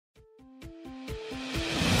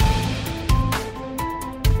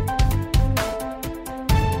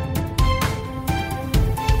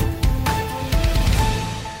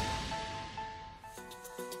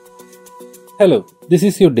Hello, this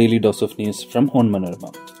is your daily dose of news from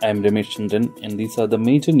Onmanorama. I am Ramesh Chandran and these are the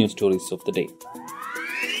major news stories of the day.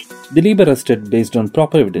 Dilip arrested based on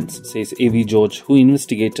proper evidence, says A.V. George, who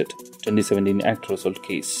investigated 2017 actor assault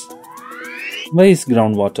case. Why is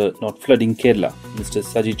groundwater not flooding Kerala? Mr.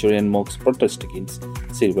 Saji Cherian mocks protest against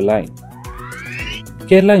SilverLine.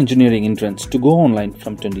 Kerala engineering entrance to go online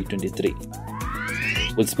from 2023.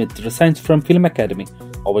 Will Smith resigns from Film Academy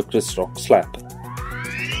over Chris Rock slap.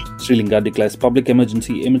 Sri Lanka declares public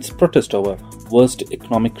emergency amidst protest over worst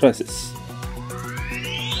economic crisis.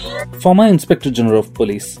 Former Inspector General of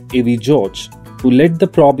Police A.V. George, who led the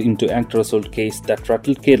probe into actor assault case that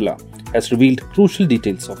rattled Kerala, has revealed crucial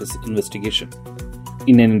details of his investigation.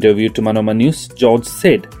 In an interview to Onmanorama News, George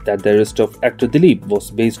said that the arrest of actor Dilip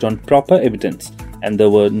was based on proper evidence and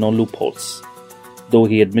there were no loopholes. Though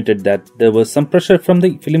he admitted that there was some pressure from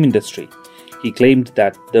the film industry, he claimed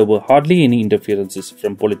that there were hardly any interferences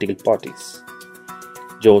from political parties.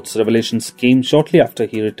 George's revelations came shortly after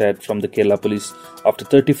he retired from the Kerala police after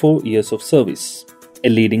 34 years of service. A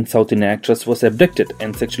leading South Indian actress was abducted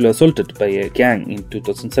and sexually assaulted by a gang in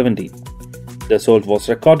 2017. The assault was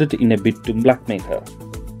recorded in a bid to blackmail her.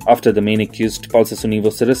 After the main accused, Palsa Suni,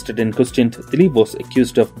 was arrested and questioned, Dilip was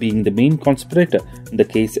accused of being the main conspirator in the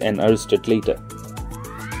case and arrested later.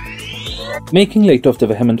 Making light of the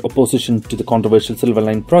vehement opposition to the controversial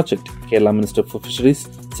SilverLine project, Kerala Minister for Fisheries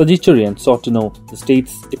Saji Cherian sought to know the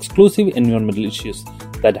state's exclusive environmental issues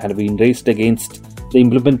that had been raised against the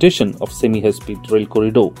implementation of semi-high-speed rail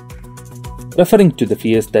corridor. Referring to the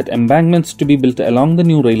fears that embankments to be built along the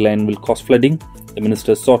new rail line will cause flooding, the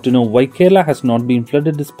minister sought to know why Kerala has not been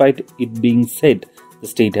flooded despite it being said the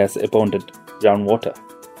state has abundant groundwater.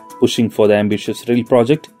 Pushing for the ambitious rail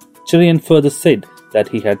project, Cherian further said that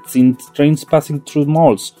he had seen trains passing through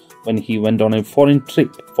malls when he went on a foreign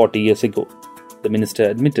trip 40 years ago. The minister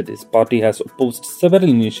admitted his party has opposed several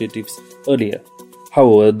initiatives earlier.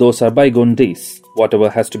 However, those are bygone days. Whatever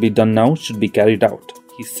has to be done now should be carried out,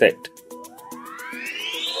 he said.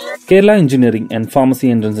 Kerala engineering and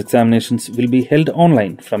pharmacy entrance examinations will be held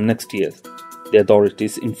online from next year, the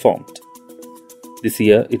authorities informed. This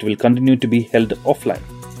year, it will continue to be held offline.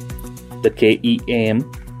 The KEAM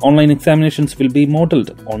online examinations will be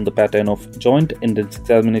modelled on the pattern of joint entrance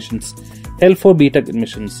examinations held for BTech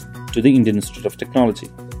admissions to the Indian Institute of Technology.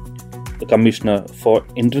 The Commissioner for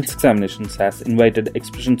Entrance Examinations has invited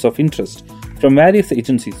expressions of interest from various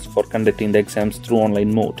agencies for conducting the exams through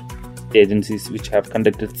online mode. The agencies which have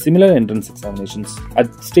conducted similar entrance examinations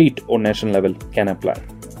at state or national level can apply.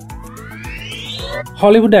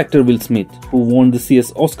 Hollywood actor Will Smith, who won this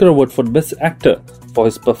year's Oscar Award for Best Actor for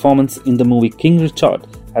his performance in the movie King Richard,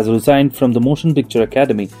 has resigned from the Motion Picture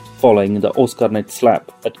Academy following the Oscar night slap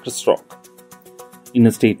at Chris Rock. In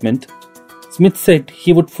a statement, Smith said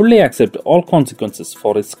he would fully accept all consequences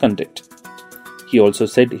for his conduct. He also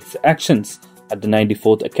said his actions at the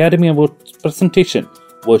 94th Academy Awards presentation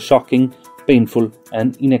were shocking, painful,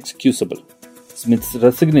 and inexcusable. Smith's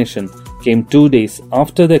resignation came 2 days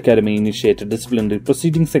after the Academy initiated disciplinary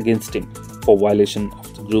proceedings against him for violation of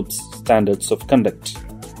the group's standards of conduct.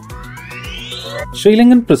 Sri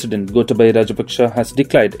Lankan President Gotabaya Rajapaksa has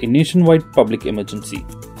declared a nationwide public emergency.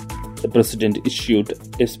 The President issued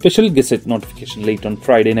a special Gazette notification late on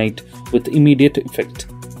Friday night with immediate effect.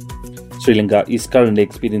 Sri Lanka is currently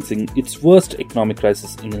experiencing its worst economic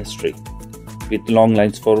crisis in history. With long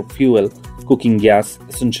lines for fuel, cooking gas,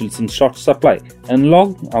 essentials in short supply, and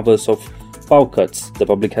long hours of power cuts, the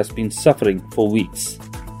public has been suffering for weeks.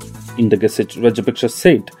 In the Gazette, Rajapaksa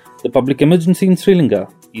said the public emergency in Sri Lanka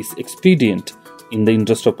is expedient in the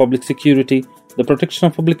interest of public security, the protection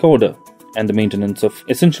of public order, and the maintenance of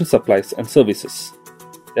essential supplies and services.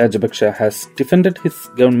 Rajapaksa has defended his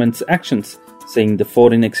government's actions, saying the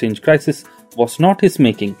foreign exchange crisis was not his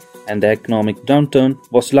making and the economic downturn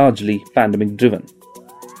was largely pandemic-driven.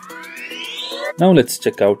 Now let's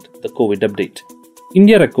check out the COVID update.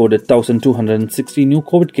 India recorded 1,260 new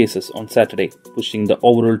COVID cases on Saturday, pushing the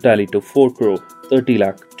overall tally to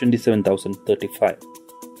 4,30,27,035.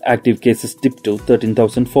 Active cases dipped to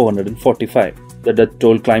 13,445. The death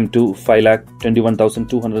toll climbed to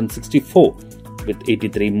 5,21,264 with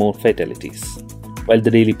 83 more fatalities. While the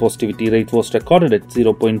daily positivity rate was recorded at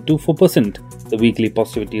 0.24%, the weekly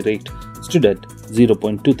positivity rate stood at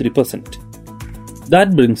 0.23%.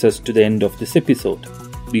 That brings us to the end of this episode.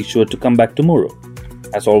 Be sure to come back tomorrow.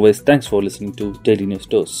 As always, thanks for listening to Daily News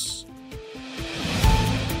Dose.